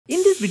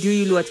video,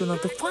 you'll watch one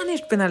of the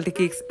funniest penalty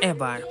kicks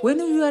ever. When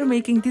we were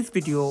making this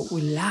video,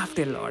 we laughed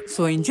a lot.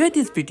 So enjoy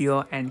this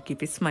video and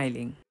keep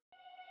smiling.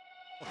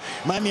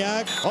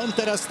 Mamiak, on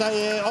teraz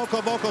staje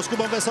oko w oko z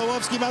Kubą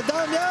Wesołowskim,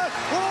 Adamiak!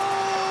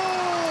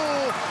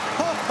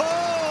 Ho,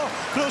 ho!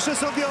 Proszę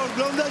sobie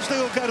oglądać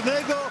tego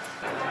karnego.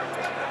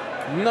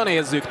 Na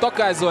nézzük,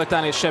 Takács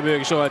Zoltán és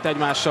Sebők Zsolt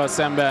egymással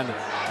szemben.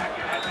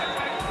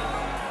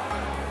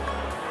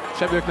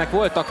 Sebőknek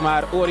voltak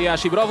már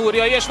óriási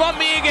bravúrjai, és van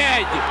még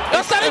egy!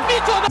 Aztán egy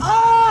micsoda!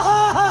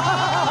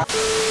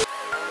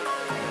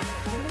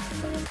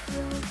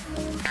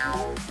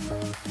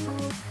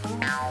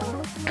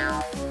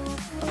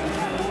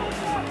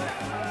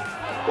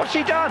 What's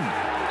he done?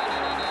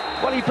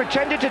 Well, he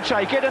pretended to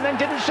take it and then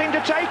didn't seem to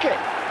take it.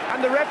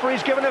 And the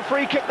referee's given a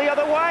free kick the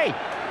other way.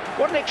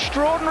 What an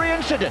extraordinary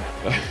incident.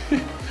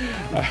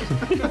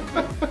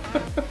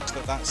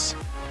 That's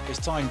his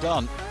time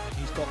done.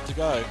 He's got to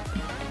go.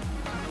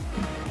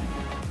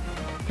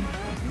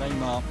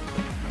 Neymar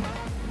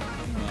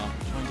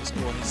trying to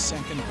score his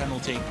second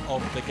penalty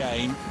of the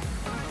game.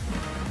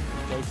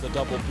 Go for the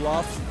double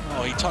bluff.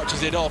 Oh, he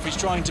touches it off. He's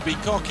trying to be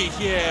cocky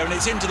here, and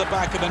it's into the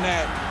back of the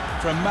net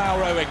from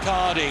Mauro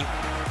Icardi.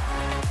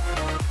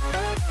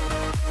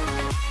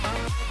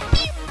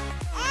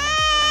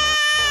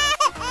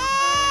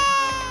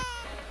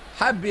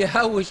 حب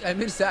يهوش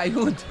أمير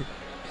سعيود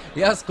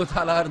يسقط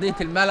على أرضية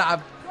الملعب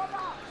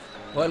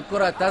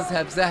والكرة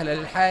تذهب سهلة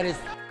للحارس.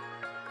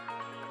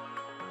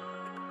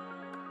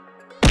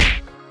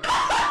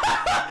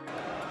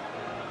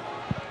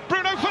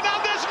 Bruno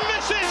Fernandes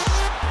misses!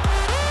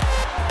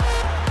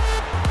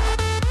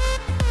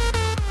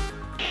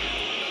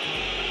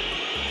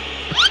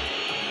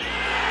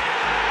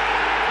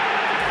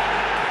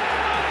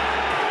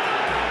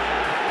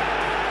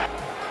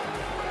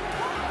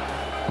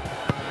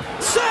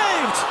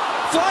 Saved!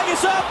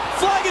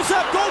 Flag is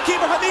up,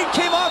 goalkeeper Hamid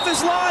came off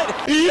his line.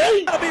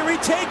 That'll be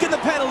retaken, the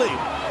penalty.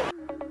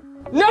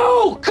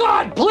 No!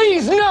 God,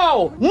 please,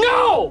 no!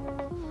 No!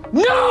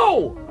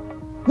 No!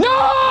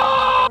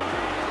 No!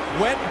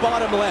 Went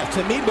bottom left,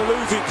 Hamid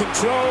Malouzi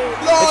control.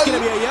 It's going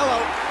to be a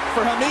yellow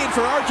for Hamid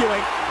for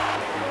arguing.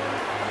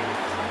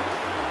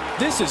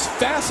 This is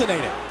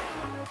fascinating.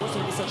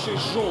 86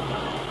 желтых.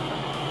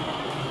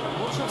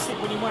 Вот сейчас все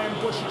понимаем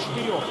больше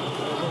 4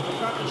 желтых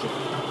карточек.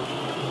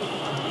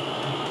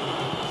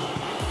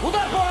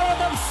 Удар по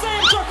воротам,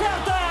 сейв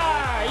Джокарта!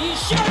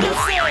 Еще один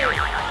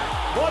сейв!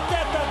 Вот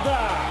это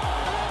да!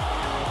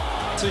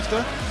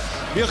 Richter,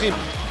 Joachim.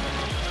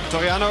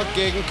 Toriano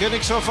gegen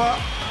Königshofer.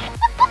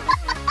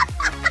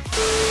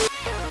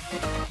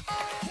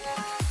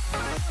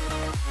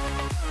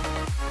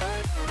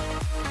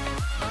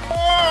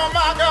 Oh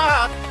my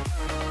God!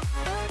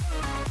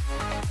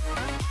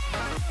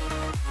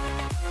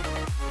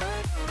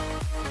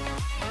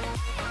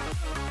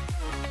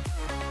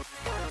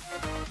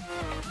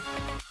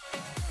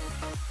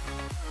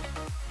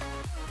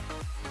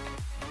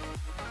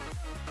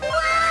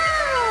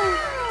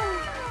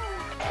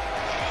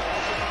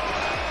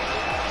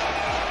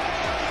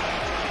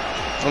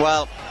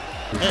 Well,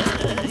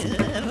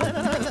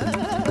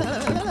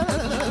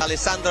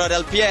 Alessandro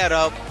Del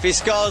Piero, if he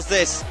scores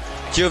this,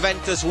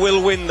 Juventus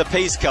will win the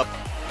Peace Cup.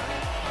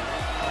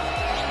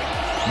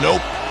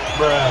 Nope.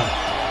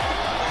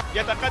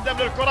 يتقدم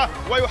للكرة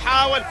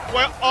ويحاول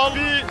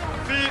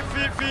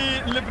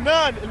في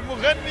لبنان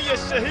المغنية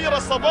الشهيرة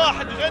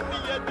صباح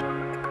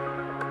تغني.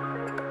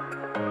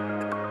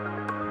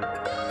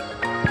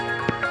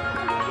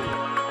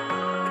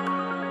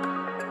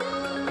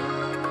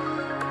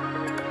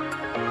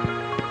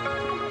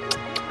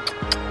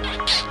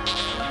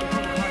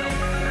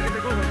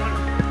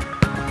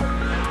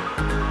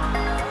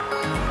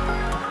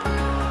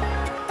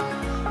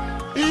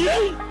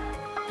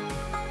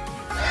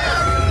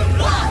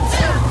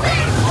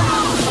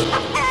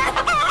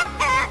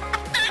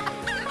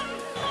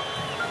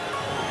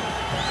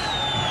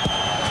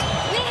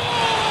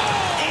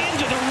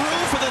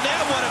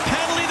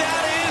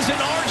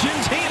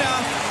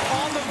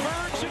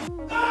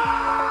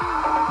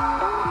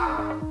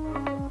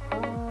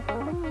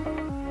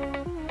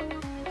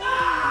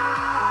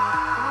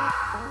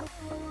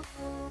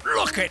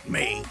 Look at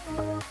me.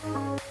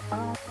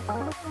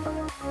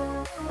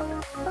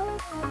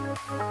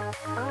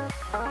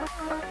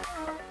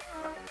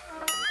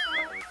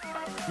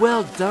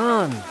 Well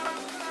done.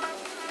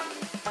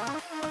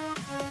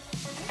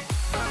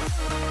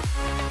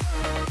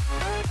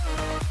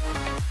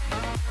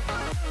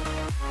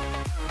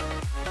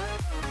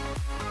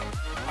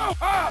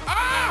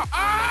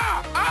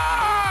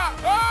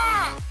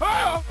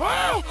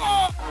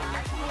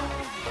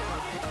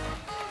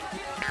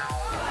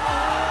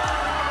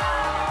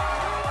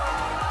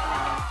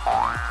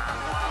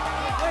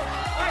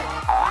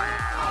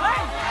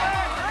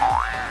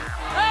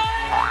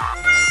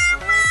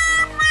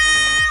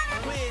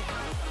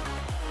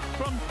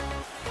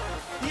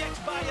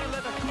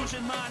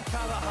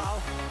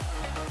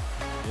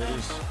 It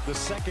is the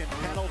second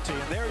penalty,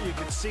 and there you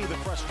can see the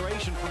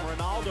frustration from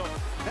Ronaldo.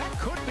 That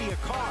could be a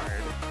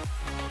card.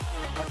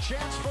 A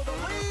chance for the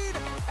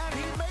lead.